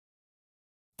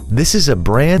This is a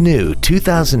brand new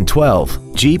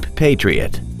 2012 Jeep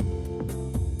Patriot.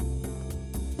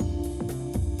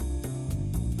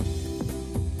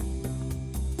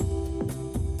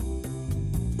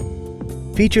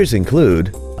 Features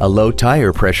include a low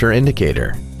tire pressure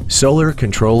indicator, solar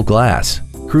control glass,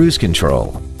 cruise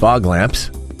control, fog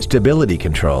lamps, stability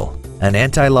control, an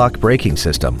anti-lock braking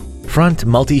system, front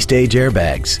multi-stage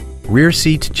airbags, rear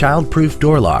seat child-proof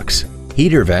door locks,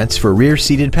 heater vents for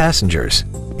rear-seated passengers,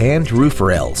 and roof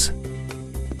rails.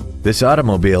 This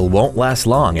automobile won't last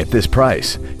long at this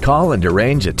price. Call and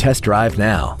arrange a test drive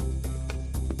now.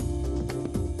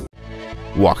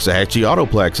 Waxahachie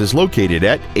Autoplex is located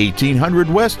at 1800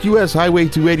 West US Highway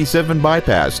 287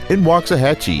 Bypass in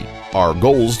Waxahachie. Our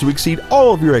goal is to exceed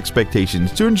all of your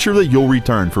expectations to ensure that you'll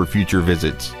return for future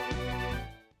visits.